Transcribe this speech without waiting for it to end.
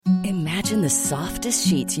Imagine the softest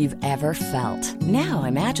sheets you've ever felt. Now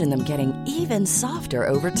imagine them getting even softer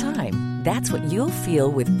over time. That's what you'll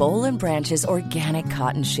feel with Boll & Branch's organic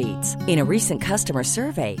cotton sheets. In a recent customer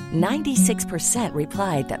survey, 96%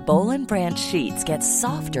 replied that Boll & Branch sheets get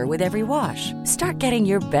softer with every wash. Start getting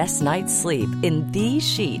your best night's sleep in these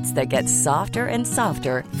sheets that get softer and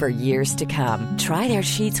softer for years to come. Try their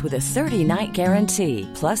sheets with a 30-night guarantee.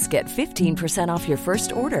 Plus, get 15% off your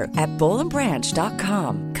first order at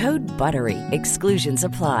bollandbranch.com. Code BUTTERY. Exclusions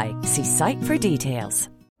apply. See site for details.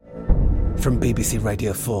 From BBC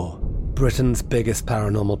Radio 4, Britain's biggest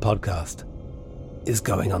paranormal podcast is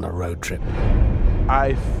going on a road trip.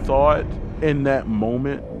 I thought in that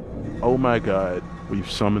moment, oh my God, we've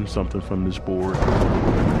summoned something from this board.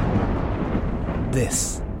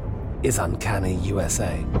 This is Uncanny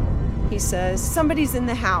USA. He says, somebody's in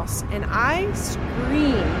the house, and I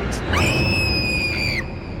screamed.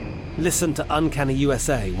 Listen to Uncanny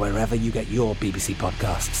USA wherever you get your BBC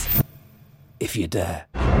podcasts, if you dare.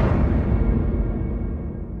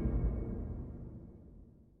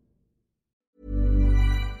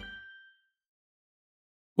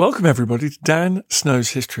 Welcome, everybody, to Dan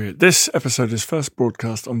Snow's History. This episode is first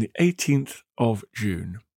broadcast on the 18th of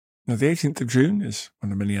June. Now, the 18th of June is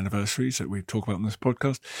one of the many anniversaries that we talk about on this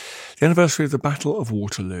podcast. The anniversary of the Battle of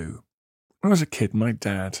Waterloo. When I was a kid, my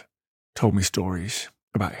dad told me stories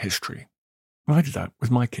about history. And I do that with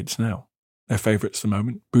my kids now. Their favourites at the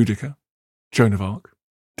moment, Boudica, Joan of Arc,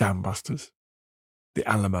 Dam Busters, the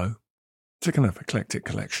Alamo. It's a kind of eclectic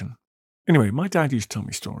collection. Anyway, my dad used to tell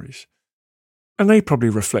me stories. And they probably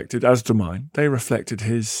reflected, as do mine, they reflected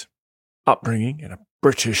his upbringing in a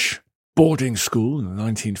British boarding school in the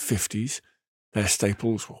 1950s. Their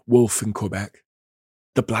staples were Wolfe in Quebec,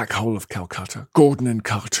 the Black Hole of Calcutta, Gordon in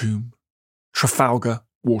Khartoum, Trafalgar,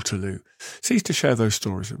 Waterloo. So he used to share those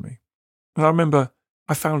stories with me. And I remember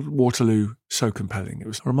I found Waterloo so compelling. It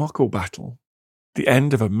was a remarkable battle, the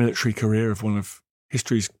end of a military career of one of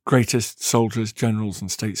history's greatest soldiers, generals and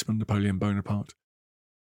statesmen, Napoleon Bonaparte.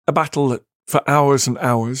 A battle that for hours and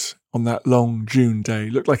hours on that long June day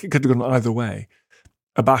looked like it could have gone either way.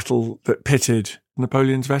 A battle that pitted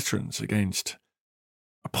Napoleon's veterans against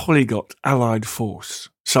a polyglot Allied force,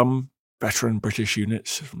 some veteran British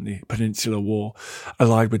units from the Peninsular War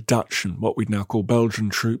allied with Dutch and what we'd now call Belgian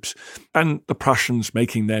troops, and the Prussians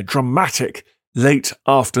making their dramatic late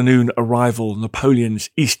afternoon arrival on Napoleon's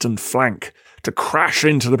eastern flank to crash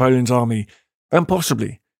into Napoleon's army and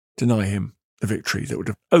possibly deny him the victory that would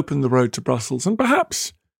have opened the road to Brussels and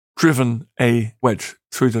perhaps driven a wedge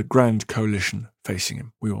through the grand coalition facing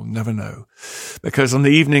him. We will never know. Because on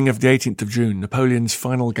the evening of the 18th of June, Napoleon's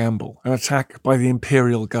final gamble, an attack by the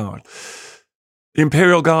Imperial Guard. The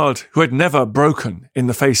Imperial Guard, who had never broken in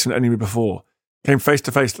the face of an enemy before, came face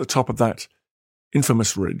to face at the top of that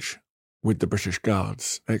infamous ridge with the British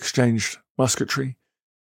Guards. They exchanged musketry,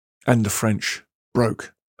 and the French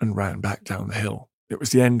broke and ran back down the hill. It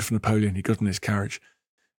was the end for Napoleon. He got in his carriage,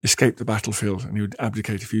 escaped the battlefield, and he would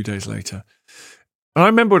abdicate a few days later. And I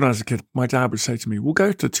remember when I was a kid, my dad would say to me, we'll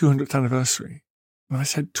go to the 200th anniversary. And I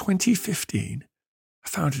said, 2015? I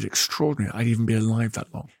found it extraordinary I'd even be alive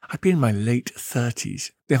that long. I'd be in my late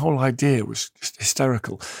 30s. The whole idea was just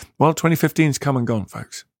hysterical. Well, 2015's come and gone,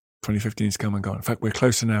 folks. 2015's come and gone. In fact, we're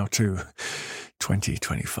closer now to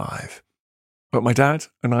 2025. But my dad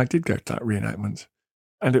and I did go to that reenactment.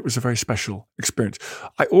 And it was a very special experience.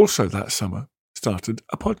 I also, that summer, started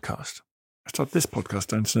a podcast. I started this podcast,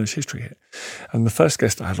 Dan Snow's History Hit. And the first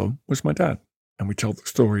guest I had on was my dad. And we told the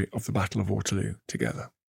story of the Battle of Waterloo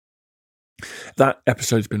together. That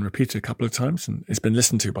episode's been repeated a couple of times and it's been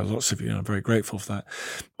listened to by lots of you, and I'm very grateful for that.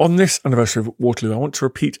 On this anniversary of Waterloo, I want to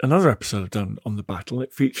repeat another episode I've done on the battle.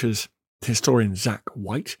 It features historian Zach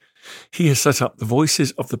White. He has set up the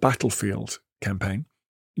Voices of the Battlefield campaign.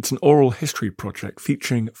 It's an oral history project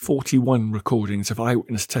featuring 41 recordings of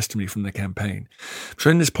eyewitness testimony from the campaign. So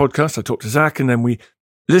in this podcast, I talked to Zach and then we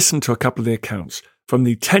listened to a couple of the accounts from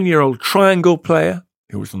the 10-year-old triangle player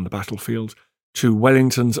who was on the battlefield to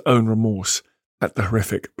Wellington's own remorse at the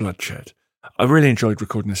horrific bloodshed. I really enjoyed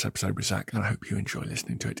recording this episode with Zach and I hope you enjoy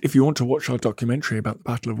listening to it. If you want to watch our documentary about the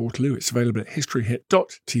Battle of Waterloo, it's available at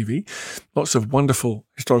historyhit.tv. Lots of wonderful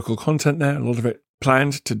historical content there, a lot of it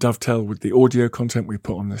planned to dovetail with the audio content we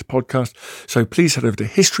put on this podcast. So please head over to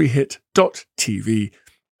historyhit.tv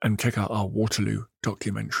and check out our Waterloo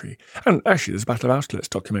documentary. And actually, there's a Battle of Austerlitz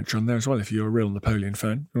documentary on there as well if you're a real Napoleon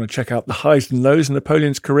fan. You want to check out the highs and lows in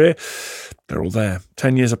Napoleon's career? They're all there.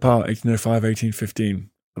 10 years apart, 1805,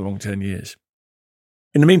 1815, a long 10 years.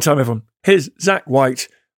 In the meantime, everyone, here's Zach White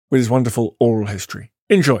with his wonderful oral history.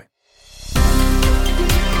 Enjoy.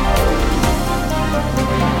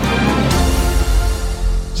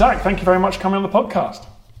 Zach, thank you very much for coming on the podcast.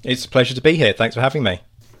 It's a pleasure to be here. Thanks for having me.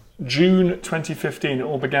 June 2015, it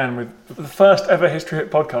all began with the first ever History Hit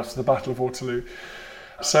podcast, the Battle of Waterloo.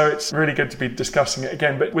 So it's really good to be discussing it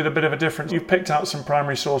again, but with a bit of a difference. You've picked out some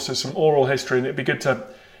primary sources, some oral history, and it'd be good to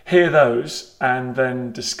hear those and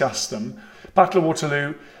then discuss them. Battle of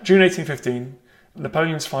Waterloo, June 1815,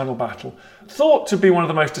 Napoleon's final battle. Thought to be one of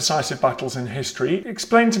the most decisive battles in history.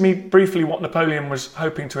 Explain to me briefly what Napoleon was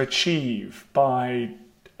hoping to achieve by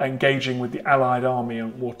engaging with the Allied army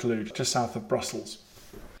on Waterloo, just south of Brussels.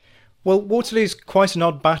 Well, Waterloo's quite an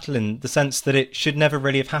odd battle in the sense that it should never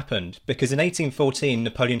really have happened, because in 1814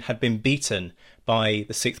 Napoleon had been beaten by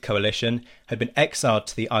the Sixth Coalition, had been exiled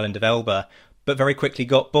to the island of Elba, but very quickly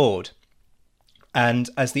got bored. And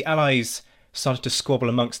as the Allies started to squabble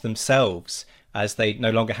amongst themselves, as they no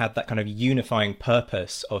longer had that kind of unifying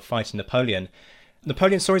purpose of fighting Napoleon,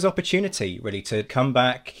 Napoleon saw his opportunity really to come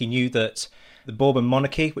back. He knew that the Bourbon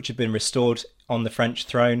monarchy, which had been restored on the French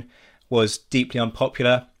throne, was deeply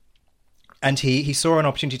unpopular. And he saw an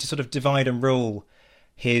opportunity to sort of divide and rule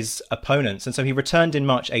his opponents. And so he returned in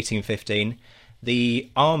March 1815.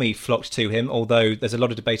 The army flocked to him, although there's a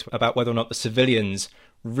lot of debate about whether or not the civilians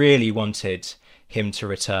really wanted him to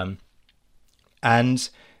return. And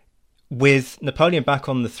with Napoleon back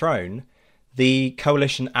on the throne, the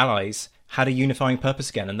coalition allies had a unifying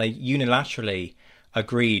purpose again, and they unilaterally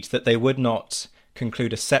agreed that they would not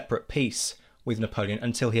conclude a separate peace with Napoleon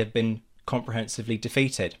until he had been comprehensively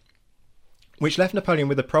defeated. Which left Napoleon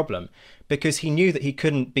with a problem, because he knew that he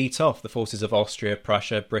couldn't beat off the forces of Austria,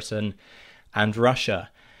 Prussia, Britain, and Russia.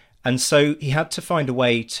 And so he had to find a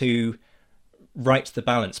way to right the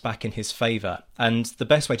balance back in his favour. And the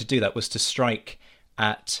best way to do that was to strike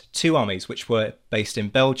at two armies which were based in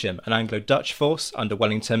Belgium, an Anglo-Dutch force under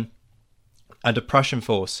Wellington and a Prussian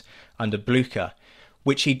force under Blücher,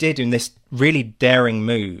 which he did in this really daring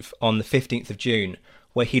move on the 15th of June,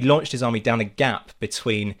 where he launched his army down a gap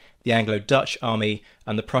between the Anglo-Dutch army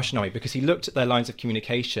and the Prussian army, because he looked at their lines of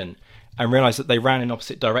communication and realised that they ran in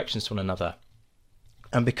opposite directions to one another.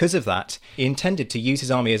 And because of that, he intended to use his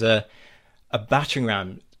army as a battering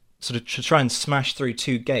ram, sort of to try and smash through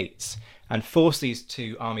two gates and force these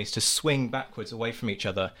two armies to swing backwards away from each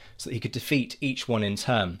other so that he could defeat each one in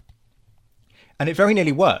turn. And it very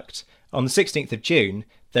nearly worked. On the 16th of June,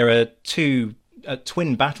 there are two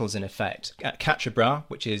twin battles in effect, at Quatre Bras,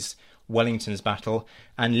 which is Wellington's battle,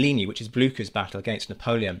 and Ligny, which is Blücher's battle against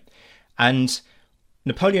Napoleon. And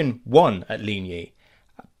Napoleon won at Ligny,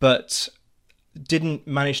 but didn't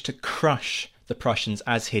manage to crush the Prussians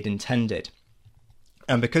as he'd intended.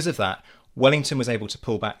 And because of that, Wellington was able to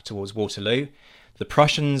pull back towards Waterloo. The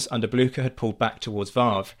Prussians under Blücher had pulled back towards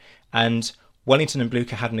Wavre, and Wellington and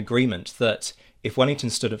Blücher had an agreement that if Wellington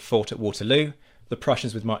stood and fought at Waterloo, the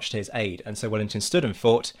Prussians would march to his aid. And so Wellington stood and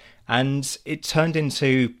fought, and it turned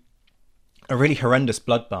into a really horrendous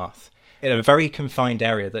bloodbath in a very confined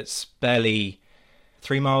area that's barely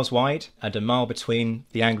 3 miles wide and a mile between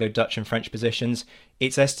the Anglo-Dutch and French positions.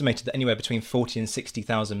 It's estimated that anywhere between 40 and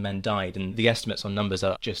 60,000 men died, and the estimates on numbers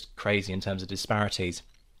are just crazy in terms of disparities.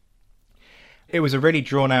 It was a really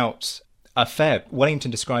drawn-out affair. Wellington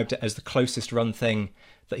described it as the closest run thing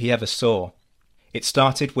that he ever saw. It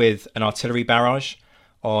started with an artillery barrage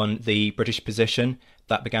on the British position.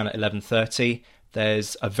 That began at 11:30.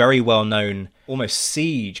 There's a very well-known almost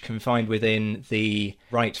siege confined within the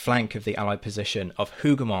right flank of the Allied position of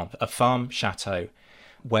Hougoumont, a farm chateau,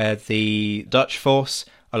 where the Dutch force,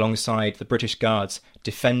 alongside the British Guards,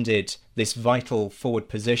 defended this vital forward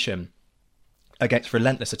position against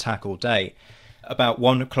relentless attack all day. About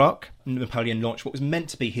 1 o'clock, Napoleon launched what was meant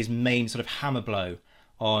to be his main sort of hammer blow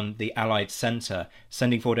on the Allied centre,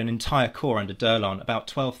 sending forward an entire corps under D'Erlon, about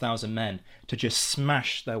 12,000 men, to just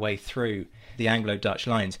smash their way through the Anglo-Dutch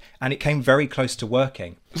lines. And it came very close to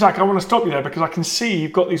working. Zach, I want to stop you there because I can see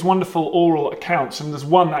you've got these wonderful oral accounts, and there's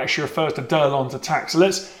one that actually refers to D'Erlon's attack. So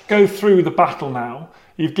let's go through the battle now.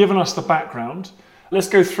 You've given us the background. Let's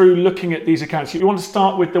go through looking at these accounts. You want to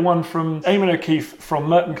start with the one from Eamon O'Keefe from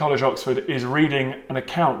Merton College, Oxford, is reading an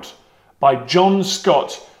account by John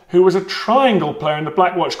Scott, who was a triangle player in the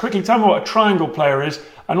Black Watch. Quickly tell me what a triangle player is,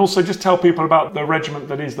 and also just tell people about the regiment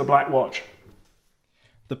that is the Black Watch.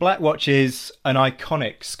 The Black Watch is an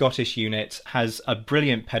iconic Scottish unit, has a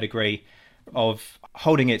brilliant pedigree of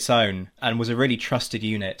holding its own, and was a really trusted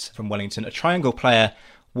unit from Wellington. A triangle player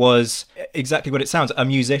was exactly what it sounds, a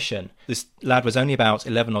musician. This lad was only about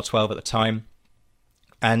 11 or 12 at the time,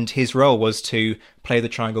 and his role was to play the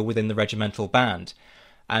triangle within the regimental band.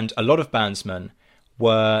 And a lot of bandsmen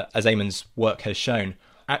were, as Eamon's work has shown,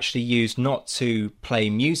 actually used not to play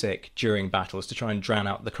music during battles to try and drown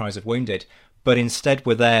out the cries of wounded, but instead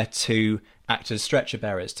were there to act as stretcher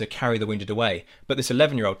bearers to carry the wounded away. But this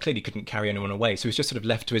 11-year-old clearly couldn't carry anyone away, so he was just sort of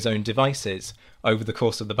left to his own devices over the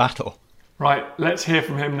course of the battle. Right, let's hear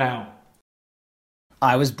from him now.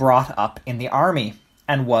 I was brought up in the army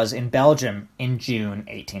and was in Belgium in June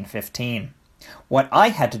 1815. What I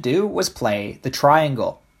had to do was play the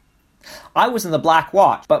triangle. I was in the Black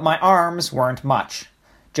Watch, but my arms weren't much,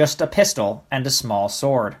 just a pistol and a small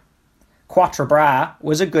sword. Quatre Bras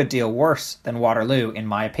was a good deal worse than Waterloo, in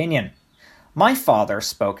my opinion. My father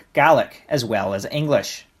spoke Gaelic as well as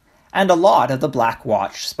English, and a lot of the Black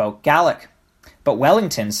Watch spoke Gaelic. But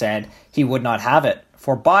Wellington said he would not have it,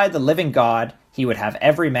 for by the living God he would have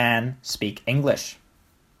every man speak English.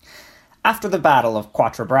 After the Battle of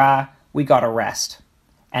Quatre Bras, we got a rest,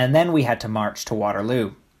 and then we had to march to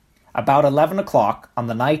Waterloo. About 11 o'clock on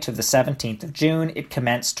the night of the 17th of June, it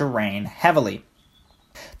commenced to rain heavily.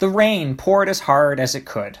 The rain poured as hard as it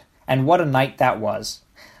could, and what a night that was.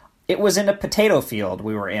 It was in a potato field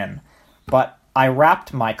we were in, but I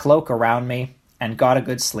wrapped my cloak around me and got a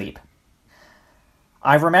good sleep.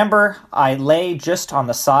 I remember I lay just on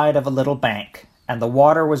the side of a little bank, and the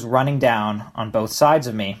water was running down on both sides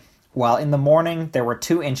of me, while in the morning there were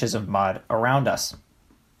 2 inches of mud around us.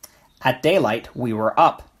 At daylight we were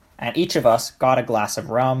up, and each of us got a glass of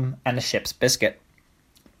rum and a ship's biscuit.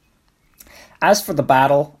 As for the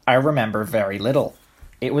battle, I remember very little.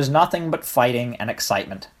 It was nothing but fighting and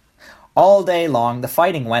excitement. All day long the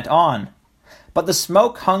fighting went on, but the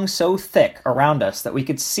smoke hung so thick around us that we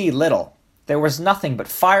could see little. There was nothing but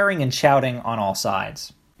firing and shouting on all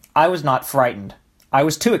sides. I was not frightened. I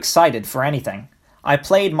was too excited for anything. I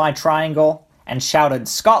played my triangle and shouted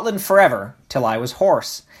 "Scotland forever" till I was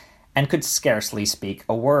hoarse and could scarcely speak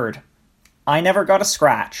a word. I never got a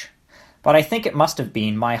scratch, but I think it must have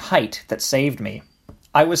been my height that saved me.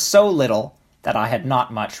 I was so little that I had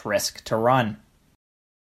not much risk to run.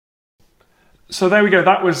 So there we go.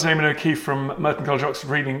 That was Eamon O'Keefe from Merton College, Oxford,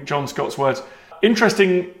 reading John Scott's words.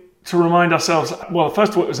 Interesting to remind ourselves, well,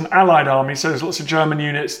 first of all, it was an Allied army, so there's lots of German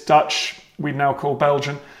units, Dutch, we now call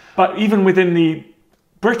Belgian. But even within the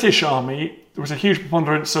British army, there was a huge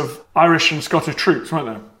preponderance of Irish and Scottish troops, weren't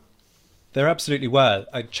there? There absolutely were.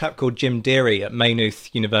 A chap called Jim Deary at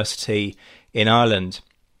Maynooth University in Ireland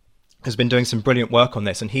has been doing some brilliant work on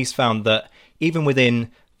this, and he's found that even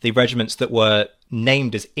within the regiments that were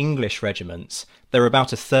named as English regiments, there were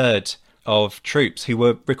about a third of troops who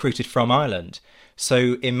were recruited from Ireland.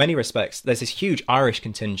 So in many respects, there's this huge Irish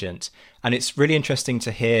contingent, and it's really interesting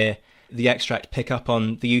to hear the extract pick up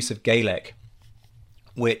on the use of Gaelic,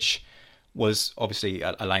 which was obviously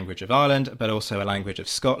a language of Ireland, but also a language of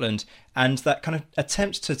Scotland, and that kind of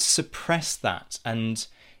attempt to suppress that. And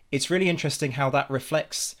it's really interesting how that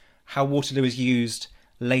reflects how Waterloo is used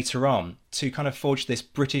later on to kind of forge this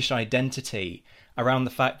British identity around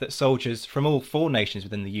the fact that soldiers from all 4 nations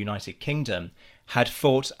within the United Kingdom had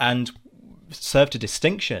fought and served to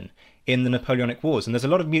distinction in the Napoleonic Wars. And there's a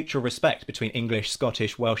lot of mutual respect between English,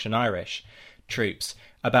 Scottish, Welsh and Irish troops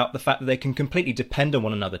about the fact that they can completely depend on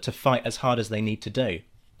one another to fight as hard as they need to do.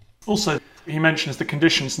 Also, he mentions the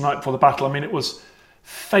conditions the night before the battle. I mean, it was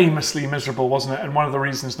famously miserable, wasn't it? And one of the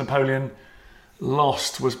reasons Napoleon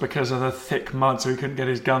lost was because of the thick mud, so he couldn't get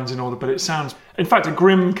his guns in order. But it sounds, in fact, a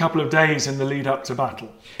grim couple of days in the lead up to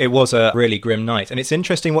battle. It was a really grim night. And it's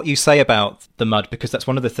interesting what you say about the mud, because that's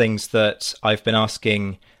one of the things that I've been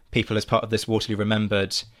asking people as part of this Waterloo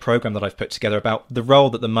Remembered programme that I've put together about the role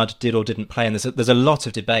that the mud did or didn't play. And there's a lot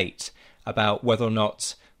of debate about whether or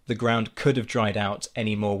not the ground could have dried out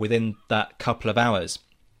any more within that couple of hours.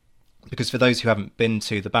 Because for those who haven't been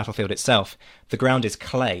to the battlefield itself, the ground is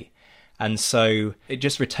clay. And so it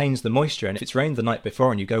just retains the moisture. And if it's rained the night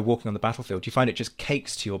before and you go walking on the battlefield, you find it just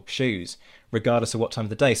cakes to your shoes, regardless of what time of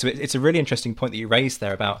the day. So it's a really interesting point that you raised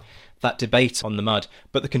there about that debate on the mud.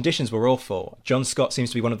 But the conditions were awful. John Scott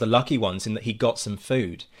seems to be one of the lucky ones in that he got some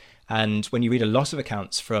food. And when you read a lot of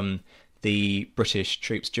accounts from the British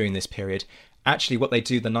troops during this period, actually what they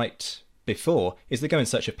do the night before is they go in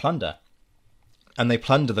search of plunder. And they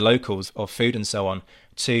plunder the locals of food and so on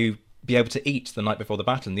to be able to eat the night before the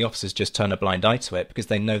battle, and the officers just turn a blind eye to it because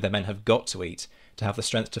they know their men have got to eat to have the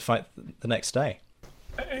strength to fight the next day.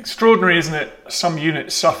 Extraordinary, isn't it? Some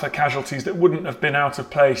units suffer casualties that wouldn't have been out of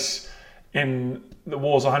place in the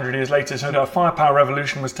wars 100 years later. So a firepower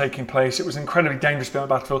revolution was taking place. It was incredibly dangerous to be on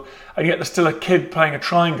the battlefield, and yet there's still a kid playing a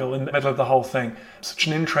triangle in the middle of the whole thing. Such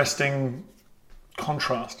an interesting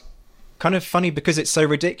contrast. kind of funny because it's so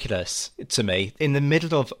ridiculous to me. In the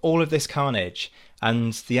middle of all of this carnage,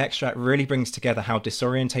 and the extract really brings together how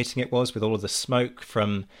disorientating it was with all of the smoke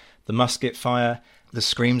from the musket fire, the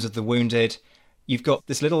screams of the wounded. You've got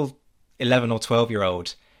this little 11 or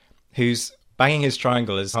 12-year-old who's banging his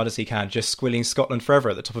triangle as hard as he can, just squealing Scotland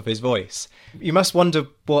Forever at the top of his voice. You must wonder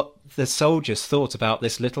what the soldiers thought about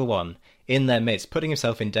this little one in their midst, putting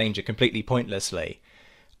himself in danger completely pointlessly,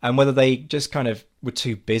 and whether they just kind of were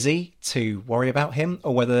too busy to worry about him,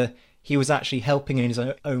 or whether he was actually helping in his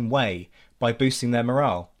own way by boosting their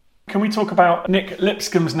morale. Can we talk about Nick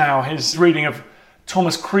Lipscomb's now, his reading of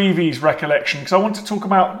Thomas Creevy's recollection? Because I want to talk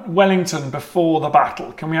about Wellington before the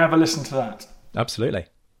battle. Can we have a listen to that? Absolutely.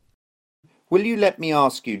 Will you let me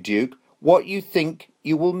ask you, Duke, what you think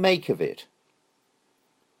you will make of it?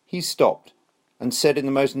 He stopped and said in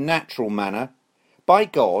the most natural manner, "By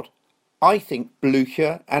God, I think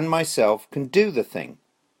Blücher and myself can do the thing."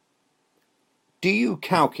 "Do you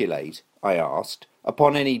calculate," I asked,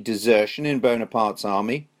 "upon any desertion in Bonaparte's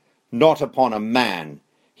army?" "Not upon a man,"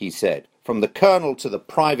 he said, "from the colonel to the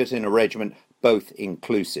private in a regiment, both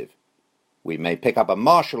inclusive. We may pick up a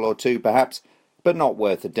marshal or two, perhaps, but not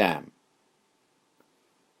worth a damn."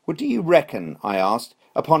 "What do you reckon," I asked,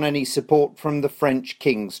 "upon any support from the French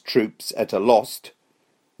king's troops at Alost?"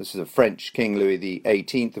 This is a French King Louis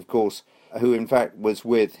XVIII, of course, who in fact was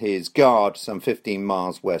with his guard some 15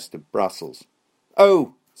 miles west of Brussels.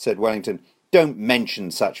 "Oh," said Wellington, "don't mention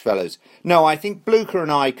such fellows. No, I think Blücher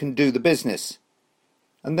and I can do the business."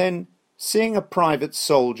 And then, seeing a private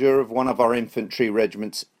soldier of one of our infantry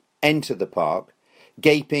regiments enter the park,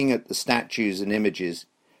 gaping at the statues and images,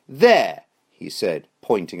 "There," he said,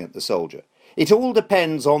 pointing at the soldier, "it all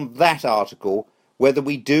depends on that article whether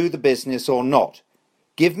we do the business or not.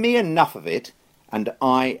 Give me enough of it, and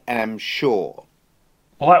I am sure."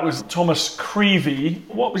 Well, that was Thomas Creevy.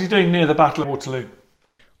 What was he doing near the Battle of Waterloo?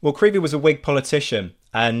 Well, Creevy was a Whig politician,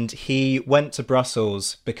 and he went to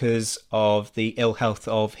Brussels because of the ill health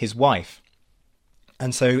of his wife.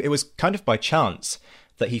 And so it was kind of by chance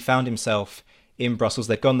that he found himself in Brussels.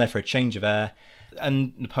 They'd gone there for a change of air,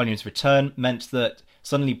 and Napoleon's return meant that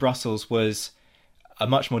suddenly Brussels was a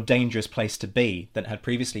much more dangerous place to be than it had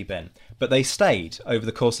previously been. But they stayed over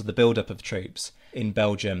the course of the build-up of troops in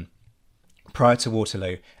Belgium prior to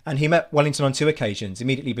Waterloo, and he met Wellington on 2 occasions,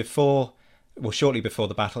 immediately before, well, shortly before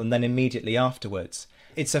the battle, and then immediately afterwards.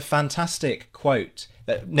 It's a fantastic quote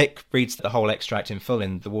that Nick reads the whole extract in full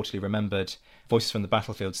in the Waterloo Remembered Voices from the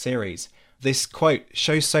Battlefield series. This quote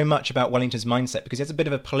shows so much about Wellington's mindset because he has a bit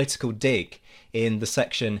of a political dig in the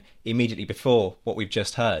section immediately before what we've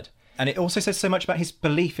just heard. And it also says so much about his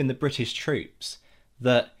belief in the British troops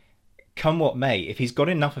that, come what may, if he's got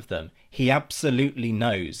enough of them, he absolutely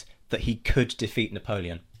knows that he could defeat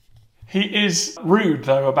Napoleon. He is rude,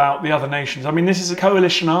 though, about the other nations. I mean, this is a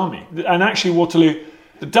coalition army. And actually, Waterloo,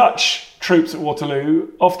 the Dutch troops at Waterloo,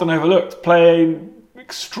 often overlooked, play an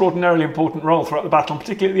extraordinarily important role throughout the battle, and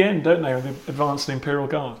particularly at the end, don't they, with the advance of the Imperial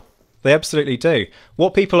Guard. They absolutely do.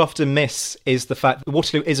 What people often miss is the fact that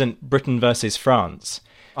Waterloo isn't Britain versus France.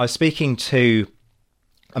 I was speaking to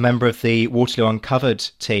a member of the Waterloo Uncovered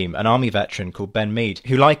team, an army veteran called Ben Mead,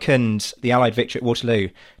 who likened the Allied victory at Waterloo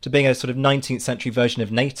to being a sort of 19th century version of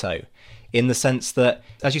NATO, in the sense that,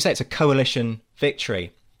 as you say, it's a coalition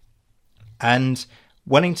victory. And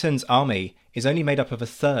Wellington's army is only made up of a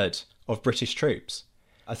third of British troops.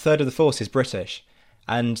 A third of the force is British,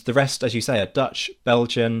 and the rest, as you say, are Dutch,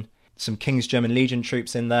 Belgian, some King's German Legion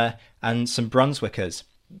troops in there, and some Brunswickers.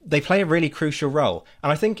 They play a really crucial role. And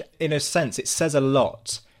I think, in a sense, it says a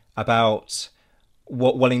lot about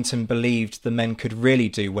what Wellington believed the men could really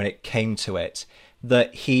do when it came to it.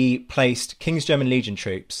 That he placed King's German Legion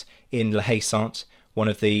troops in La Haye-Sainte, one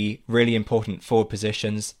of the really important forward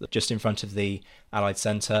positions just in front of the Allied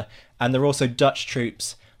centre. And there were also Dutch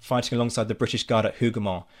troops fighting alongside the British Guard at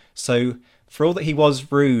Hougoumont. So for all that he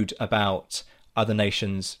was rude about other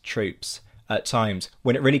nations' troops at times,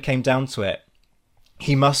 when it really came down to it,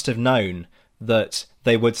 he must have known that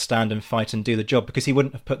they would stand and fight and do the job, because he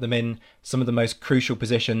wouldn't have put them in some of the most crucial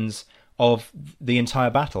positions of the entire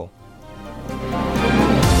battle.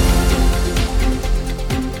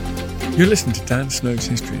 You're listening to Dan Snow's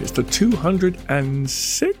History. It's the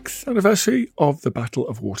 206th anniversary of the Battle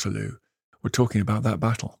of Waterloo. We're talking about that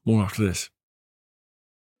battle. More after this.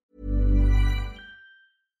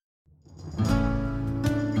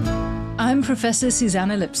 I'm Professor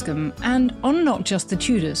Susanna Lipscomb, and on Not Just the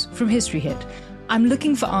Tudors from History Hit, I'm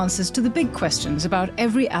looking for answers to the big questions about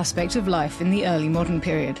every aspect of life in the early modern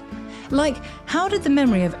period. Like, how did the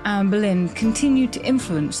memory of Anne Boleyn continue to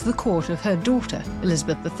influence the court of her daughter,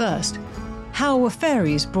 Elizabeth I? How were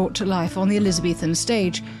fairies brought to life on the Elizabethan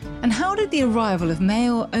stage? And how did the arrival of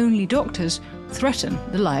male-only doctors threaten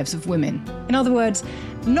the lives of women? In other words,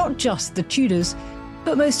 not just the Tudors,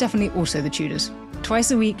 but most definitely also the Tudors.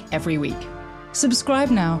 Twice a week, every week.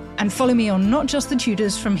 Subscribe now and follow me on Not Just the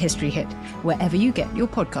Tudors from History Hit, wherever you get your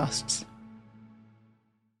podcasts.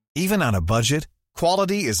 Even on a budget,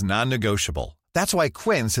 quality is non-negotiable. That's why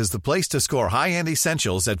Quince is the place to score high-end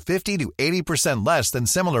essentials at 50 to 80% less than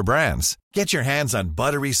similar brands. Get your hands on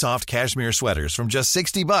buttery soft cashmere sweaters from just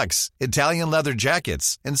 $60, Italian leather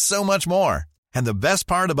jackets, and so much more. And the best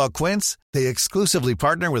part about Quince, they exclusively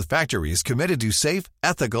partner with factories committed to safe,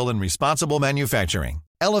 ethical, and responsible manufacturing.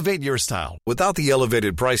 Elevate your style without the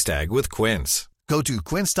elevated price tag with Quince. Go to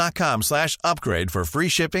quince.com/upgrade for free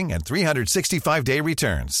shipping and 365-day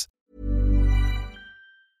returns.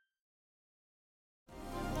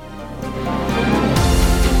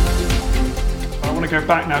 I want to go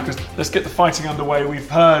back now because let's get the fighting underway. We've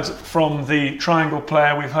heard from the triangle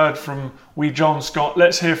player, we've heard from wee John Scott.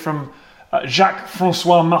 Let's hear from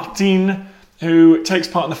Jacques-Francois Martin, who takes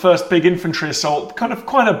part in the first big infantry assault. Kind of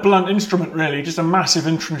quite a blunt instrument, really, just a massive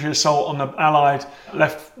infantry assault on the Allied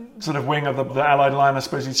left sort of wing of the Allied line, I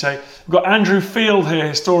suppose you'd say. We've got Andrew Field here,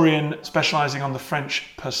 historian specialising on the French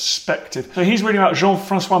perspective. So he's reading about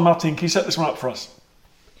Jean-Francois Martin. Can you set this one up for us?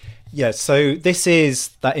 Yeah, so this is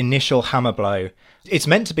that initial hammer blow. It's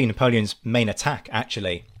meant to be Napoleon's main attack,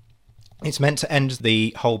 actually. It's meant to end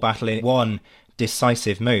the whole battle in one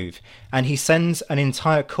decisive move, and he sends an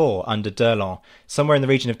entire corps under d'Erlon, somewhere in the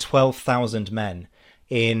region of 12,000 men,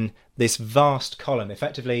 in this vast column.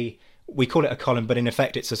 Effectively, we call it a column, but in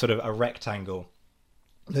effect it's a sort of a rectangle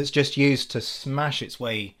that's just used to smash its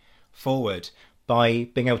way forward by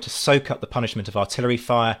being able to soak up the punishment of artillery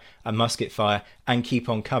fire and musket fire and keep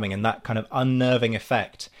on coming. And that kind of unnerving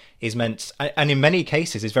effect is meant, and in many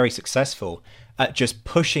cases is very successful at just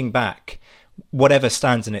pushing back whatever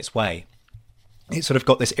stands in its way. It sort of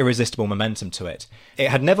got this irresistible momentum to it. It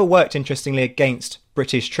had never worked, interestingly, against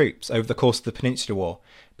British troops over the course of the Peninsular War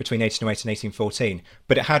between 1808 and 1814,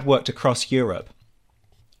 but it had worked across Europe.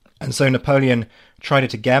 And so Napoleon tried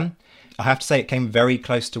it again. I have to say it came very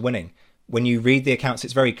close to winning. When you read the accounts,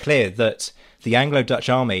 it's very clear that the Anglo-Dutch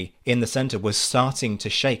army in the centre was starting to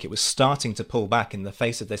shake. It was starting to pull back in the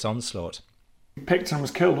face of this onslaught. Picton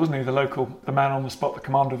was killed, wasn't he? The man on the spot, the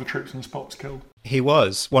commander of the troops on the spot was killed. He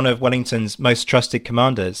was. One of Wellington's most trusted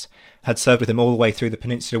commanders, had served with him all the way through the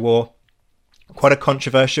Peninsular War. Quite a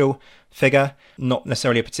controversial figure, not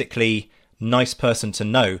necessarily a particularly nice person to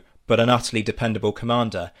know, but an utterly dependable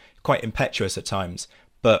commander, quite impetuous at times,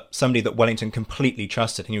 but somebody that Wellington completely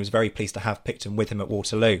trusted, and he was very pleased to have Picton with him at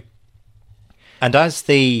Waterloo. And as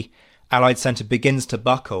the Allied centre begins to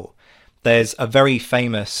buckle, there's a very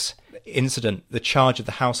famous incident, the charge of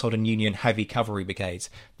the Household and Union Heavy Cavalry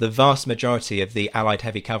Brigades. The vast majority of the Allied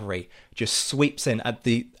heavy cavalry just sweeps in at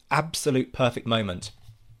the absolute perfect moment,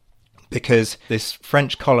 because this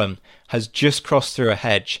French column has just crossed through a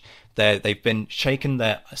hedge. They've been shaken,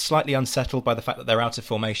 they're slightly unsettled by the fact that they're out of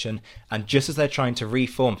formation, and just as they're trying to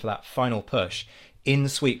reform for that final push, in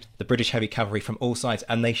sweep the British heavy cavalry from all sides,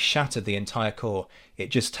 and they shattered the entire corps. It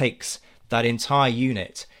just takes that entire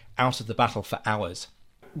unit out of the battle for hours.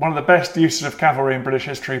 One of the best uses of cavalry in British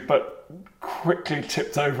history, but quickly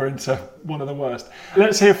tipped over into one of the worst.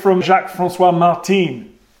 Let's hear from Jacques-Francois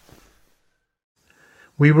Martin.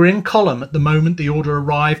 We were in column at the moment the order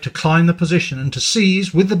arrived to climb the position and to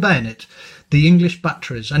seize, with the bayonet, the English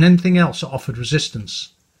batteries and anything else that offered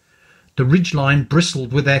resistance. The ridgeline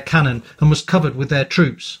bristled with their cannon and was covered with their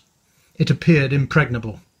troops. It appeared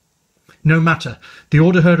impregnable. No matter, the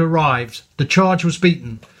order had arrived, the charge was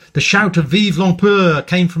beaten. The shout of Vive l'Empereur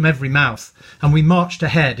came from every mouth, and we marched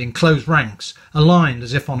ahead in close ranks, aligned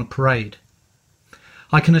as if on a parade.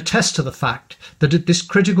 I can attest to the fact that at this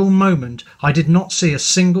critical moment I did not see a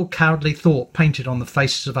single cowardly thought painted on the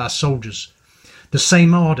faces of our soldiers. The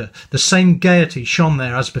same ardour, the same gaiety shone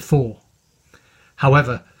there as before.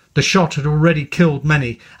 However, the shot had already killed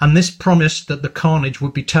many, and this promised that the carnage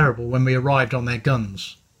would be terrible when we arrived on their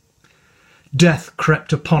guns. Death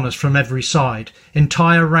crept upon us from every side.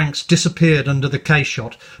 Entire ranks disappeared under the case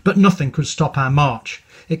shot, but nothing could stop our march.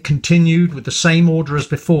 It continued with the same order as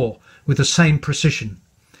before, with the same precision.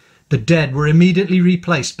 The dead were immediately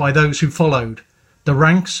replaced by those who followed. The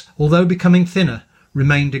ranks, although becoming thinner,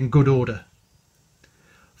 remained in good order.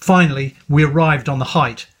 Finally, we arrived on the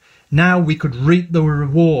height. Now we could reap the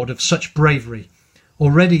reward of such bravery.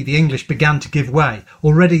 Already the English began to give way.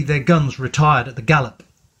 Already their guns retired at the gallop.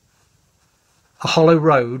 A hollow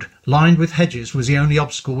road, lined with hedges, was the only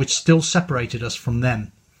obstacle which still separated us from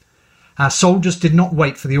them. Our soldiers did not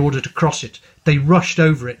wait for the order to cross it. They rushed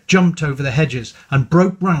over it, jumped over the hedges, and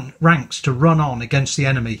broke ranks to run on against the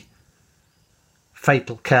enemy.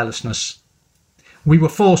 Fatal carelessness. We were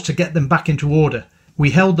forced to get them back into order.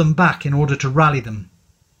 We held them back in order to rally them.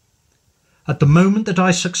 At the moment that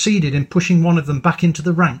I succeeded in pushing one of them back into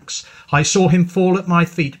the ranks, I saw him fall at my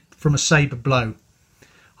feet from a sabre blow.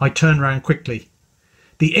 I turned round quickly.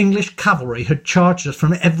 The English cavalry had charged us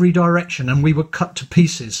from every direction, and we were cut to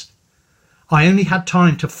pieces. I only had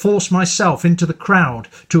time to force myself into the crowd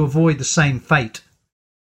to avoid the same fate.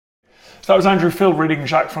 So that was Andrew Field reading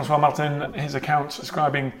Jacques-Francois Martin, his account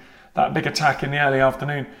describing that big attack in the early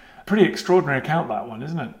afternoon. Pretty extraordinary account, that one,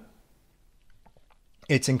 isn't it?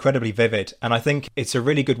 It's incredibly vivid, and I think it's a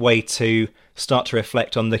really good way to start to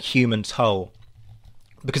reflect on the human toll.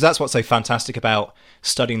 Because that's what's so fantastic about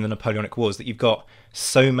studying the Napoleonic Wars, that you've got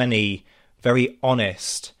so many very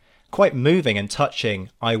honest, quite moving and touching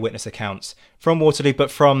eyewitness accounts from Waterloo, but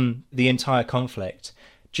from the entire conflict,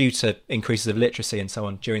 due to increases of literacy and so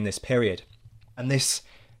on during this period. And this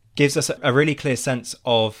gives us a really clear sense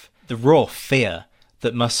of the raw fear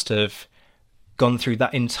that must have gone through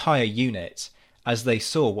that entire unit as they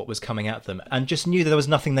saw what was coming at them and just knew that there was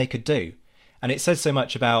nothing they could do. And it says so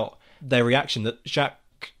much about their reaction that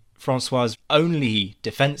Jacques-Francois' only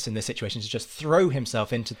defence in this situation is to just throw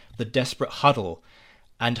himself into the desperate huddle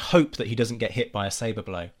and hope that he doesn't get hit by a sabre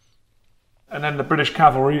blow. And then the British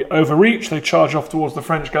cavalry overreach, they charge off towards the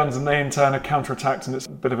French guns, and they in turn are counterattacked, and it's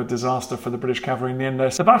a bit of a disaster for the British cavalry in the end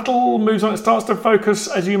there. So the battle moves on, it starts to focus,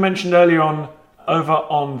 as you mentioned earlier on, over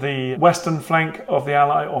on the western flank of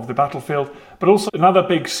the battlefield, but also another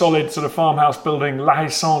big solid sort of farmhouse building, La Haye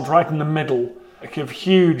Sainte, right in the middle, a kind of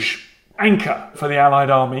huge anchor for the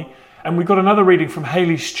Allied army. And we've got another reading from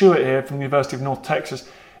Hayley Stewart here from the University of North Texas.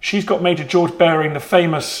 She's got Major George Baring, the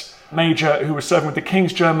famous major who was serving with the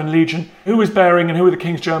King's German Legion. Who was Baring and who were the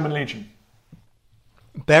King's German Legion?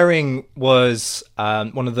 Baring was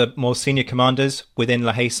one of the more senior commanders within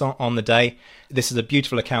La Haye Sainte on the day. This is a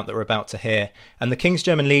beautiful account that we're about to hear. And the King's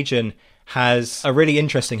German Legion has a really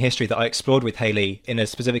interesting history that I explored with Hayley in a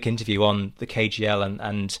specific interview on the KGL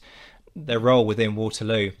and their role within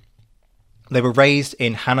Waterloo. They were raised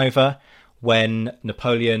in Hanover when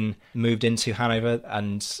Napoleon moved into Hanover,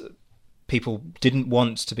 and people didn't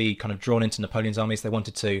want to be kind of drawn into Napoleon's armies. They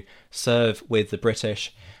wanted to serve with the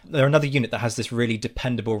British. They're another unit that has this really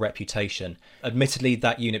dependable reputation. Admittedly,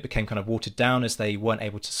 that unit became kind of watered down as they weren't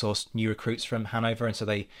able to source new recruits from Hanover, and so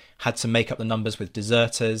they had to make up the numbers with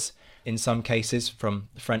deserters in some cases from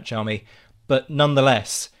the French army. But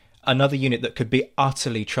nonetheless, another unit that could be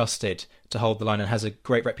utterly trusted to hold the line and has a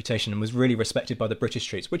great reputation and was really respected by the British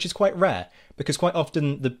troops, which is quite rare because quite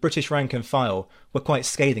often the British rank and file were quite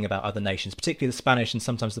scathing about other nations, particularly the Spanish and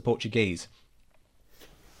sometimes the Portuguese.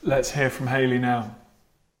 Let's hear from Hayley now.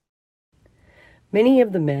 Many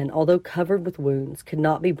of the men, although covered with wounds, could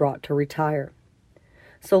not be brought to retire.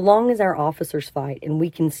 "So long as our officers fight and we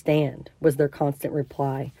can stand," was their constant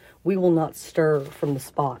reply, "we will not stir from the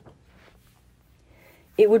spot."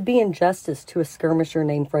 It would be injustice to a skirmisher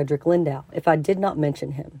named Frederick Lindau if I did not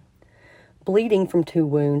mention him. Bleeding from 2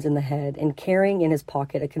 wounds in the head and carrying in his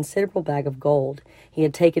pocket a considerable bag of gold he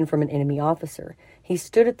had taken from an enemy officer, he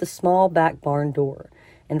stood at the small back barn door,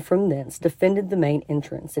 and from thence defended the main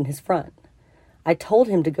entrance in his front. I told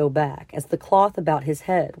him to go back, as the cloth about his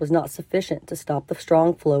head was not sufficient to stop the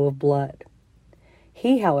strong flow of blood.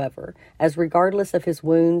 He, however, as regardless of his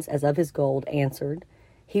wounds as of his gold, answered,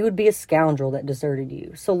 "He would be a scoundrel that deserted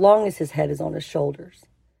you, so long as his head is on his shoulders."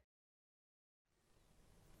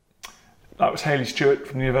 That was Hayley Stewart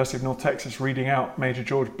from the University of North Texas reading out Major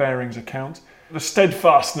George Baring's account. The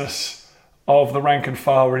steadfastness of the rank and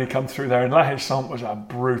file really come through there, and La Haye Sainte was a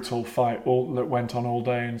brutal fight that went on all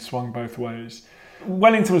day and swung both ways.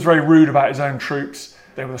 Wellington was very rude about his own troops.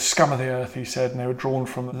 They were the scum of the earth, he said, and they were drawn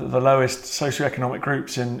from the lowest socioeconomic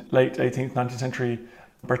groups in late 18th, 19th century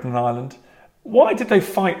Britain and Ireland. Why did they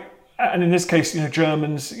fight? And in this case,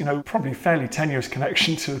 Germans, probably fairly tenuous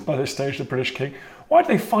connection to, by this stage, the British king. Why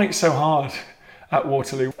did they fight so hard at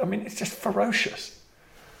Waterloo? I mean, it's just ferocious.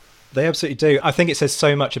 They absolutely do. I think it says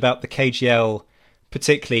so much about the KGL,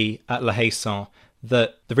 particularly at La Haye Sainte,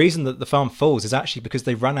 that the reason that the farm falls is actually because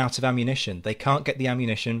they run out of ammunition. They can't get the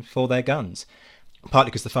ammunition for their guns,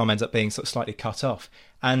 partly because the farm ends up being sort of slightly cut off.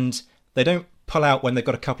 And they don't pull out when they've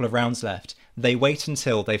got a couple of rounds left. They wait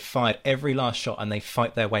until they've fired every last shot and they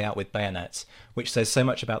fight their way out with bayonets, which says so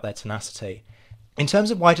much about their tenacity. In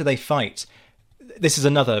terms of why do they fight, this is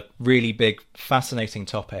another really big, fascinating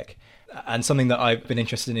topic and something that I've been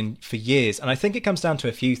interested in for years. And I think it comes down to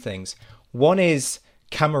a few things. One is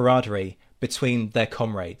camaraderie between their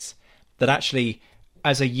comrades. that actually,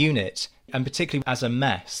 as a unit, and particularly as a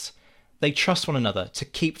mess, they trust one another to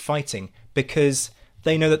keep fighting because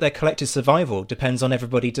they know that their collective survival depends on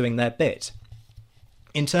everybody doing their bit.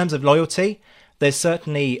 In terms of loyalty, there's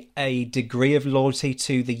certainly a degree of loyalty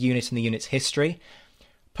to the unit and the unit's history.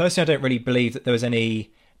 Personally, I don't really believe that there was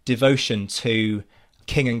any devotion to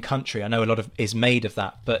king and country. I know a lot of is made of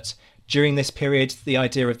that, but during this period, the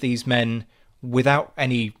idea of these men without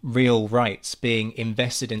any real rights being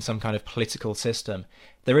invested in some kind of political system,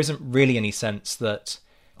 there isn't really any sense that,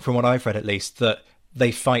 from what I've read at least, that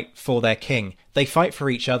they fight for their king. They fight for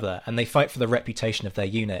each other, and they fight for the reputation of their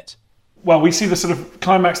unit. Well, we see the sort of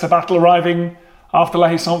climax of the battle arriving after La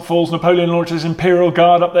Haye-Sainte falls. Napoleon launches Imperial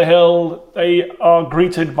Guard up the hill. They are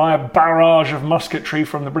greeted by a barrage of musketry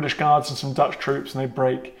from the British Guards and some Dutch troops, and they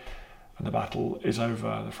break, and the battle is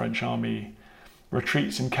over. The French army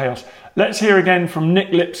retreats in chaos. Let's hear again from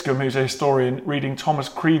Nick Lipscomb, who's a historian, reading Thomas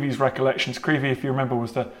Creevy's recollections. Creevy, if you remember,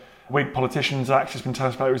 was the Whig politician. Zach's just been telling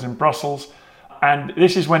us about it, was in Brussels. And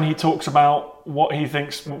this is when he talks about what he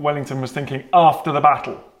thinks Wellington was thinking after the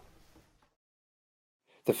battle.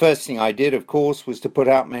 The first thing I did, of course, was to put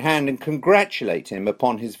out my hand and congratulate him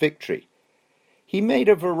upon his victory. He made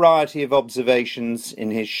a variety of observations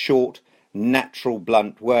in his short, natural,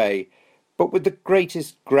 blunt way, but with the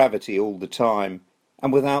greatest gravity all the time,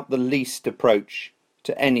 and without the least approach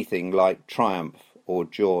to anything like triumph or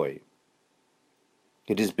joy.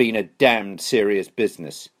 "It has been a damned serious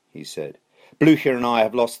business," he said. "Blücher and I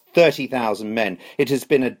have lost 30,000 men. It has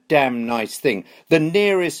been a damn nice thing, the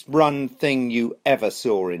nearest run thing you ever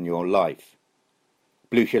saw in your life.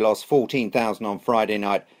 Blücher lost 14,000 on Friday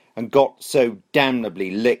night and got so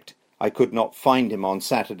damnably licked I could not find him on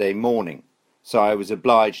Saturday morning, so I was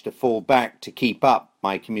obliged to fall back to keep up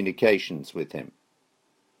my communications with him."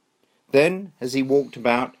 Then, as he walked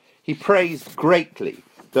about, he praised greatly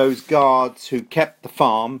those guards who kept the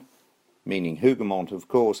farm, meaning Hougoumont, of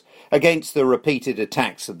course, against the repeated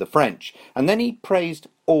attacks of the French, and then he praised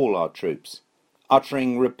all our troops,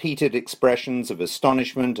 uttering repeated expressions of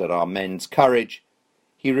astonishment at our men's courage.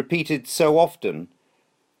 He repeated so often,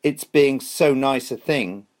 "It's being so nice a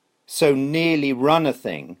thing, so nearly run a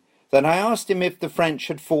thing," that I asked him if the French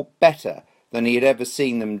had fought better than he had ever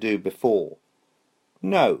seen them do before.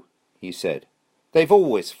 "No," he said, "they've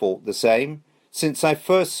always fought the same, since I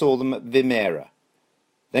first saw them at Wimmera."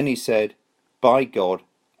 Then he said, "By God,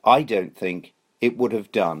 I don't think it would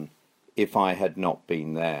have done if I had not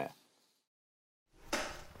been there."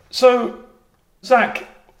 So, Zach,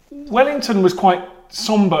 Wellington was quite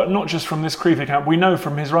sombre, not just from this Creevy account. We know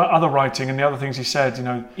from his other writing and the other things he said,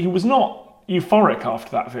 he was not euphoric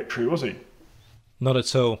after that victory, was he? Not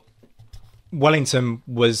at all. Wellington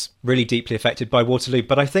was really deeply affected by Waterloo,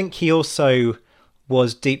 but I think he also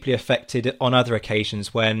was deeply affected on other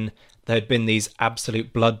occasions when there had been these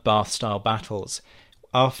absolute bloodbath-style battles.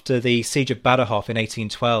 After the Siege of Badajoz in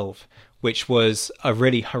 1812, which was a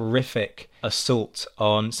really horrific assault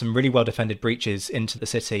on some really well-defended breaches into the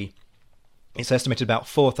city, it's estimated about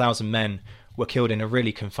 4,000 men were killed in a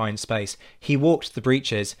really confined space. He walked the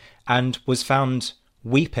breaches and was found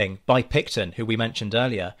weeping by Picton, who we mentioned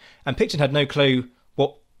earlier. And Picton had no clue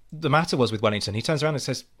what the matter was with Wellington. He turns around and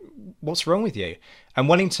says, "What's wrong with you?" And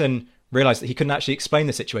Wellington realised that he couldn't actually explain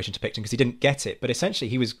the situation to Picton because he didn't get it. But essentially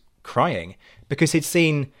he was crying because he'd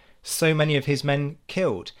seen so many of his men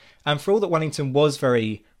killed. And for all that Wellington was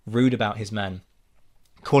very rude about his men,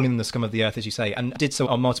 calling them the scum of the earth, as you say, and did so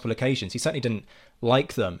on multiple occasions, he certainly didn't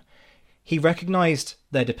like them. He recognised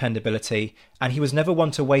their dependability, and he was never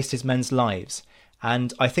one to waste his men's lives.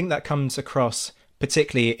 And I think that comes across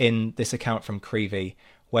particularly in this account from Creevy,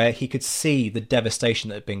 where he could see the devastation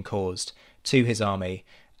that had been caused to his army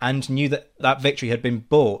and knew that that victory had been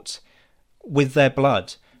bought with their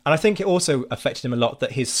blood. And I think it also affected him a lot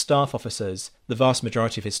that his staff officers, the vast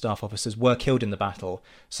majority of his staff officers, were killed in the battle.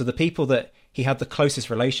 So the people that he had the closest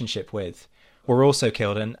relationship with were also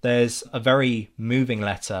killed. And there's a very moving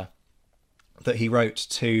letter that he wrote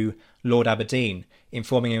to Lord Aberdeen,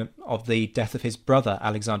 informing him of the death of his brother,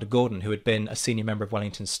 Alexander Gordon, who had been a senior member of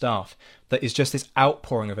Wellington's staff. That is just this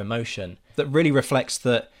outpouring of emotion that really reflects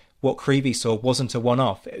that what Creevy saw wasn't a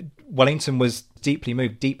one-off. Wellington was deeply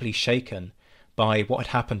moved, deeply shaken by what had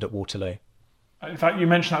happened at Waterloo. In fact, you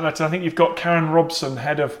mentioned that letter. I think you've got Karen Robson,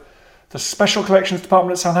 head of the Special Collections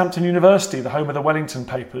Department at Southampton University, the home of the Wellington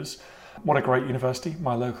Papers. What a great university,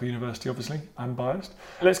 my local university, obviously, I'm biased.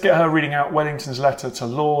 Let's get her reading out Wellington's letter to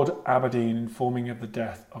Lord Aberdeen, informing of the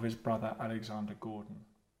death of his brother Alexander Gordon.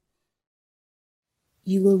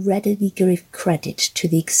 You will readily give credit to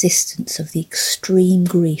the existence of the extreme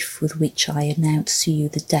grief with which I announce to you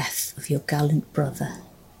the death of your gallant brother.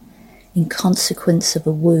 in consequence of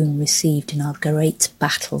a wound received in our great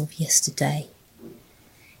battle of yesterday.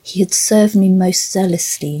 He had served me most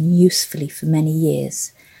zealously and usefully for many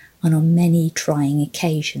years, and on many trying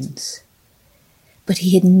occasions. But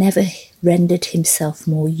he had never rendered himself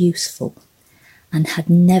more useful, and had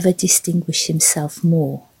never distinguished himself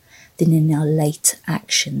more than in our late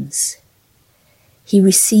actions. He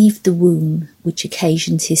received the wound which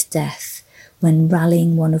occasioned his death when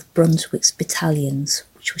rallying one of Brunswick's battalions,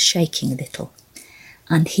 which was shaking a little,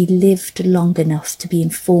 and he lived long enough to be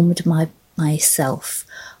informed myself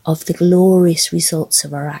of the glorious results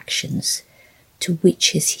of our actions, to which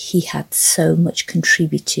he had so much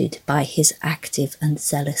contributed by his active and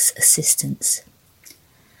zealous assistance.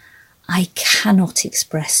 I cannot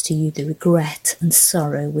express to you the regret and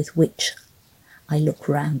sorrow with which I look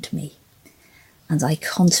round me, and I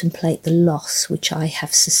contemplate the loss which I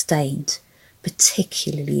have sustained,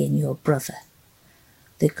 particularly in your brother.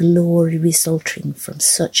 The glory resulting from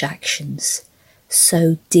such actions,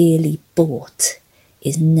 so dearly bought,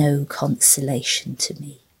 is no consolation to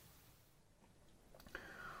me.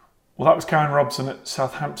 Well, that was Karen Robson at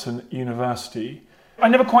Southampton University. I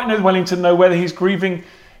never quite know Wellington, though, whether he's grieving.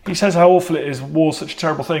 He says how awful it is, war's such a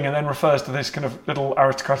terrible thing, and then refers to this kind of little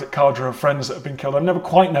aristocratic cadre of friends that have been killed. I never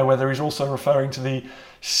quite know whether he's also referring to the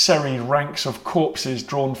serried ranks of corpses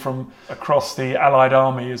drawn from across the Allied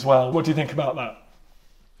army as well. What do you think about that?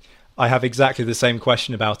 I have exactly the same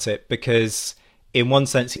question about it, because in one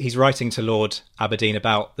sense he's writing to Lord Aberdeen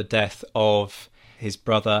about the death of his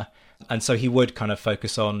brother, and so he would kind of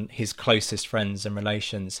focus on his closest friends and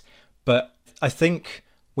relations. But I think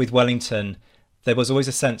with Wellington, there was always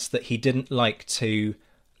a sense that he didn't like to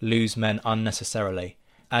lose men unnecessarily.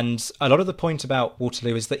 And a lot of the point about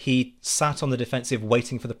Waterloo is that he sat on the defensive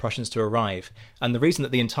waiting for the Prussians to arrive. And the reason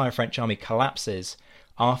that the entire French army collapses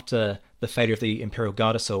after the failure of the Imperial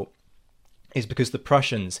Guard assault is because the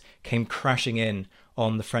Prussians came crashing in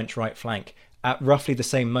on the French right flank at roughly the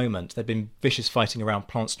same moment. There'd been vicious fighting around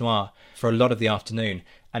Plancenoit for a lot of the afternoon,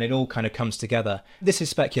 and it all kind of comes together. This is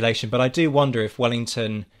speculation, but I do wonder if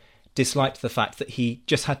Wellington disliked the fact that he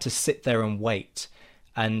just had to sit there and wait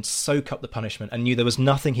and soak up the punishment, and knew there was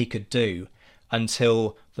nothing he could do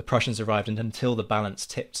until the Prussians arrived and until the balance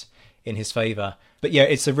tipped in his favour. But yeah,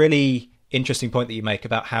 it's a really interesting point that you make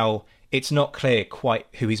about how it's not clear quite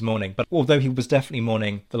who he's mourning. But although he was definitely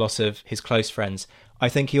mourning the loss of his close friends, I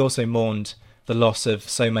think he also mourned the loss of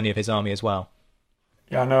so many of his army as well.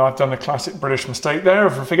 Yeah, I know I've done a classic British mistake there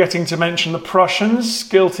of forgetting to mention the Prussians.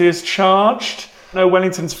 Guilty as charged. No,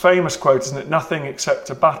 Wellington's famous quote, isn't it? Nothing except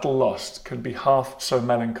a battle lost can be half so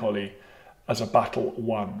melancholy as a battle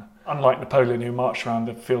won. Unlike Napoleon, who marched around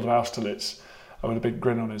the field of Austerlitz with a big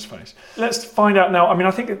grin on his face. Let's find out now. I mean,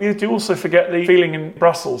 I think you do also forget the feeling in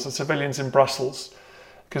Brussels, the civilians in Brussels,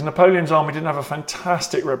 because Napoleon's army didn't have a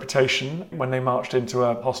fantastic reputation when they marched into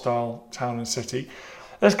a hostile town and city.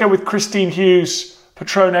 Let's go with Christine Hughes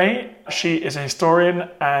Petrone. She is a historian,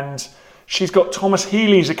 and she's got Thomas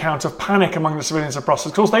Healy's account of panic among the civilians of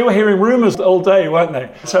Brussels. Of course, they were hearing rumours all day, weren't they?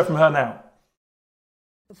 Let's hear from her now.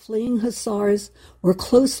 The fleeing hussars were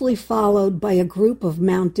closely followed by a group of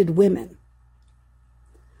mounted women.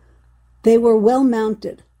 They were well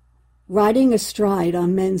mounted, riding astride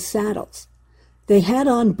on men's saddles. They had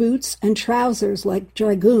on boots and trousers like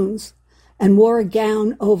dragoons, and wore a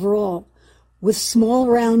gown over all, with small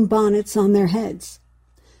round bonnets on their heads.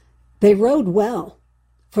 They rode well,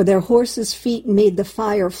 for their horses' feet made the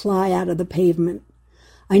fire fly out of the pavement.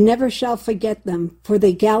 I never shall forget them, for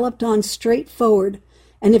they galloped on straight forward,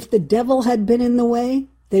 and if the devil had been in the way,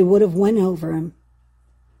 they would have went over him.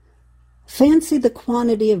 Fancy the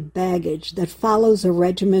quantity of baggage that follows a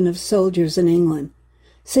regiment of soldiers in England,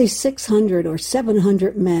 say 600 or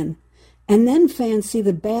 700 men, and then fancy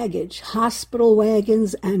the baggage, hospital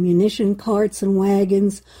wagons, ammunition carts and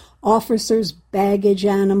wagons, officers' baggage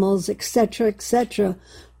animals, etc.,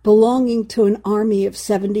 belonging to an army of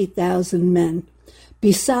 70,000 men,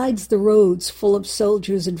 besides the roads full of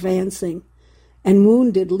soldiers advancing, and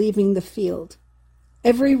wounded leaving the field.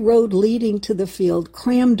 Every road leading to the field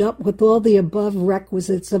crammed up with all the above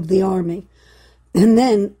requisites of the army. And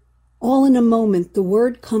then, all in a moment, the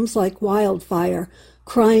word comes like wildfire,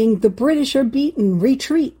 crying, "The British are beaten!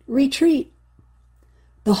 Retreat! Retreat!"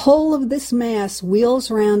 The whole of this mass wheels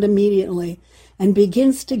round immediately and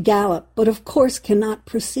begins to gallop, but of course cannot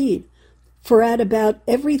proceed, for at about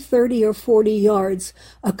every 30 or 40 yards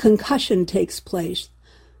a concussion takes place,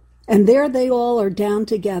 and there they all are down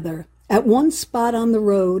together. At one spot on the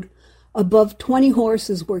road, above 20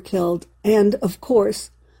 horses were killed, and, of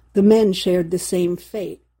course, the men shared the same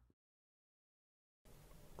fate.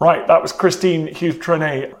 Right, that was Christine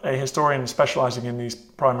Hughes-Trenet, a historian specialising in these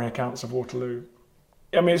primary accounts of Waterloo.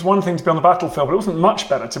 I mean, it's one thing to be on the battlefield, but it wasn't much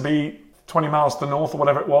better to be 20 miles to the north, or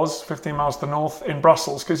whatever it was, 15 miles to the north in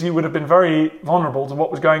Brussels, because you would have been very vulnerable to what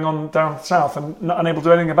was going on down south and not unable to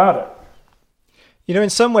do anything about it. You know, in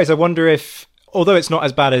some ways, I wonder if, although it's not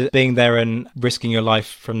as bad as being there and risking your life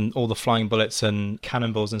from all the flying bullets and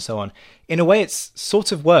cannonballs and so on, in a way it's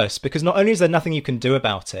sort of worse, because not only is there nothing you can do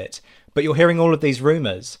about it, but you're hearing all of these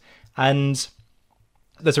rumours. And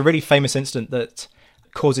there's a really famous incident that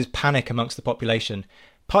causes panic amongst the population,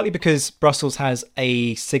 partly because Brussels has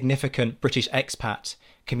a significant British expat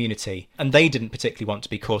community, and they didn't particularly want to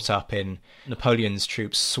be caught up in Napoleon's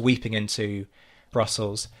troops sweeping into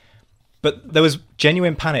Brussels. But there was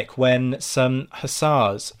genuine panic when some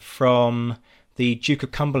hussars from the Duke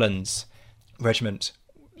of Cumberland's regiment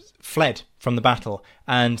fled from the battle,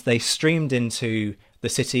 and they streamed into the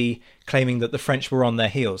city claiming that the French were on their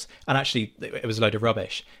heels. And actually, it was a load of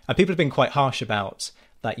rubbish. And people have been quite harsh about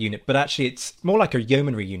that unit, but actually it's more like a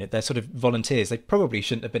yeomanry unit. They're sort of volunteers. They probably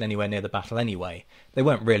shouldn't have been anywhere near the battle anyway. They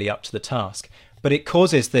weren't really up to the task. But it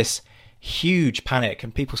causes this huge panic,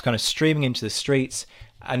 and people's kind of streaming into the streets,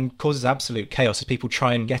 and causes absolute chaos as people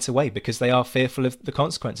try and get away because they are fearful of the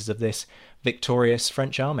consequences of this victorious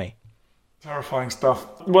French army. Terrifying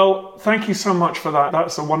stuff. Well, thank you so much for that.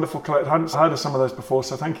 That's a wonderful collection. I hadn't heard of some of those before,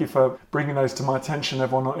 so thank you for bringing those to my attention,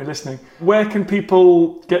 everyone listening. Where can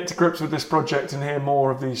people get to grips with this project and hear more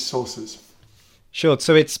of these sources? Sure.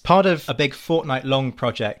 So it's part of a big fortnight-long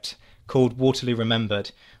project called Waterloo Remembered,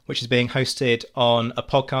 which is being hosted on a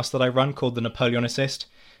podcast that I run called The Napoleonicist.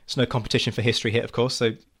 It's no competition for history here, of course,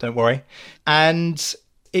 so don't worry. And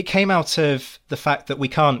it came out of the fact that we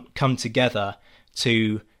can't come together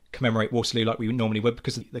to commemorate Waterloo like we normally would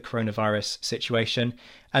because of the coronavirus situation.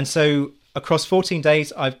 And so across 14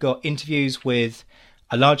 days, I've got interviews with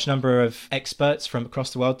a large number of experts from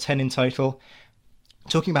across the world, 10 in total,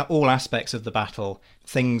 talking about all aspects of the battle,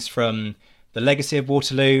 things from the legacy of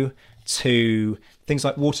Waterloo to things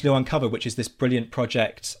like Waterloo Uncovered, which is this brilliant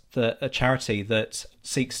project, a charity that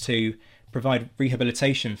seeks to provide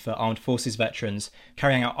rehabilitation for armed forces veterans,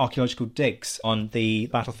 carrying out archaeological digs on the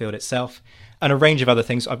battlefield itself, and a range of other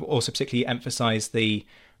things. I've also particularly emphasised the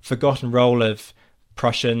forgotten role of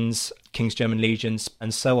Prussians, King's German legions,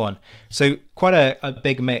 and so on. So quite a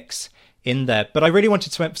big mix in there. But I really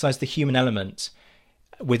wanted to emphasise the human element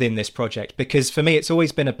within this project, because for me it's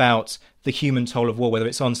always been about the human toll of war, whether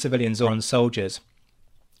it's on civilians or on soldiers.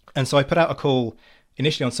 And so I put out a call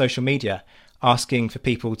initially on social media asking for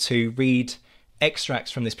people to read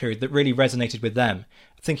extracts from this period that really resonated with them,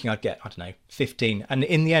 thinking I'd get, 15. And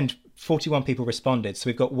in the end, 41 people responded. So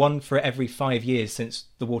we've got one for every 5 years since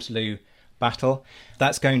the Waterloo battle.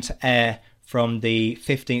 That's going to air from the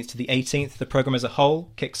 15th to the 18th. The programme as a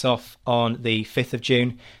whole kicks off on the 5th of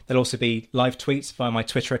June. There'll also be live tweets via my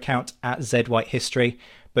Twitter account @ZWhiteHistory.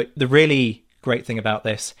 But the really great thing about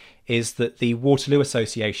this is that the Waterloo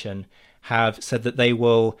Association have said that they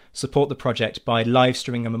will support the project by live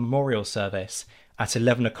streaming a memorial service at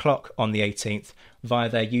 11 o'clock on the 18th via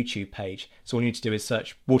their YouTube page. So all you need to do is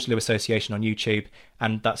search Waterloo Association on YouTube,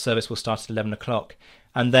 and that service will start at 11 o'clock.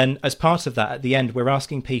 And then as part of that, at the end, we're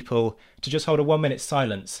asking people to just hold a 1-minute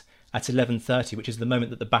silence at 11:30, which is the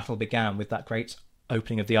moment that the battle began with that great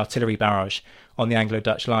opening of the artillery barrage on the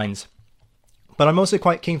Anglo-Dutch lines. But I'm also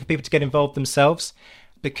quite keen for people to get involved themselves,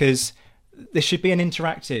 because this should be an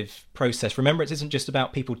interactive process. Remember, it isn't just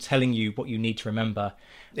about people telling you what you need to remember.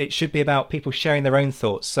 It should be about people sharing their own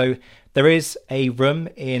thoughts. So there is a room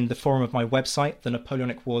in the forum of my website,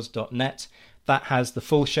 thenapoleonicwars.net, that has the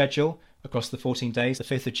full schedule across the 14 days, the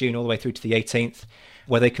 5th of June all the way through to the 18th,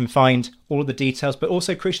 where they can find all of the details, but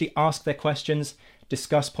also crucially ask their questions,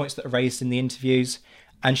 discuss points that are raised in the interviews,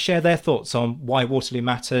 and share their thoughts on why Waterloo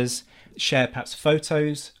matters, share perhaps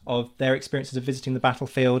photos of their experiences of visiting the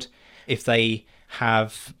battlefield. If they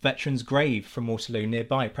have veterans' grave from Waterloo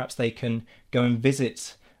nearby, perhaps they can go and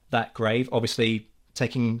visit that grave, obviously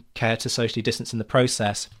taking care to socially distance in the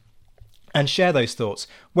process, and share those thoughts,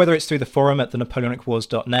 whether it's through the forum at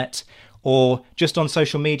thenapoleonicwars.net or just on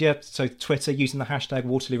social media, so Twitter using the hashtag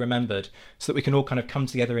Waterloo Remembered, so that we can all kind of come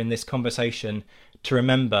together in this conversation to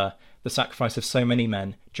remember the sacrifice of so many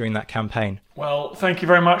men during that campaign. Well, thank you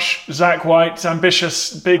very much, Zach White.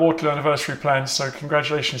 Ambitious, big Waterloo anniversary plans, so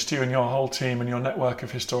congratulations to you and your whole team and your network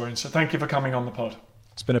of historians. So thank you for coming on the pod.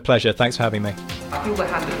 It's been a pleasure. Thanks for having me. I feel the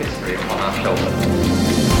hand of history upon our shoulders.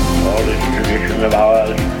 All this tradition of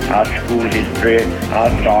ours, our school history, our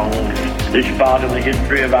songs, this part of the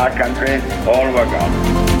history of our country, all were gone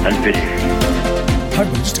and finished. By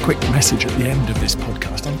the way, just a quick message at the end of this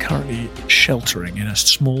podcast. I'm currently sheltering in a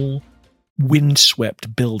small,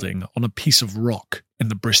 windswept building on a piece of rock in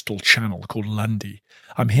the Bristol Channel called Lundy.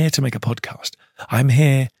 I'm here to make a podcast. I'm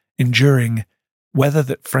here enduring weather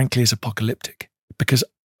that frankly is apocalyptic because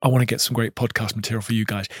I want to get some great podcast material for you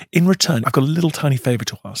guys. In return, I've got a little tiny favour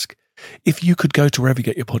to ask. If you could go to wherever you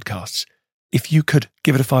get your podcasts, if you could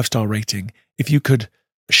give it a 5-star rating, if you could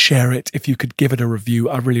share it, if you could give it a review,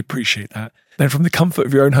 I really appreciate that. Then from the comfort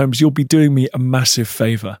of your own homes, you'll be doing me a massive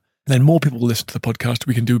favour. Then more people will listen to the podcast,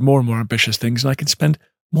 we can do more and more ambitious things, and I can spend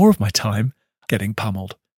more of my time getting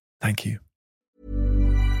pummeled. Thank you.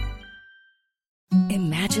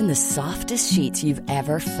 Imagine the softest sheets you've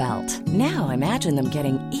ever felt. Now imagine them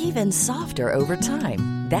getting even softer over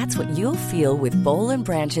time. That's what you'll feel with Boll &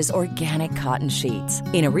 Branch's organic cotton sheets.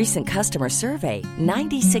 In a recent customer survey,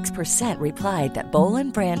 96% replied that Boll &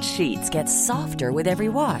 Branch sheets get softer with every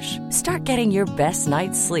wash. Start getting your best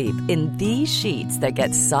night's sleep in these sheets that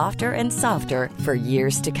get softer and softer for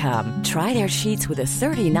years to come. Try their sheets with a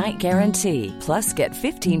 30-night guarantee. Plus, get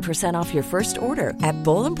 15% off your first order at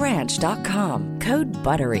bollandbranch.com. Code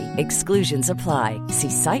BUTTERY. Exclusions apply. See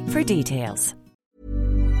site for details.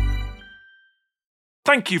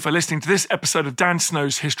 Thank you for listening to this episode of Dan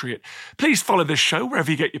Snow's History Hit. Please follow this show wherever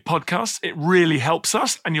you get your podcasts. It really helps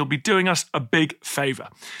us and you'll be doing us a big favour.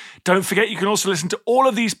 Don't forget you can also listen to all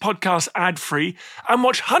of these podcasts ad-free and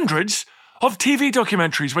watch hundreds of TV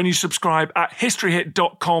documentaries when you subscribe at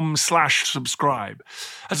historyhit.com/subscribe.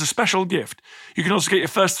 As a special gift, you can also get your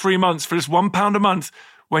first 3 months for just £1 a month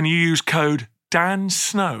when you use code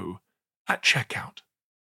DANSNOW at checkout.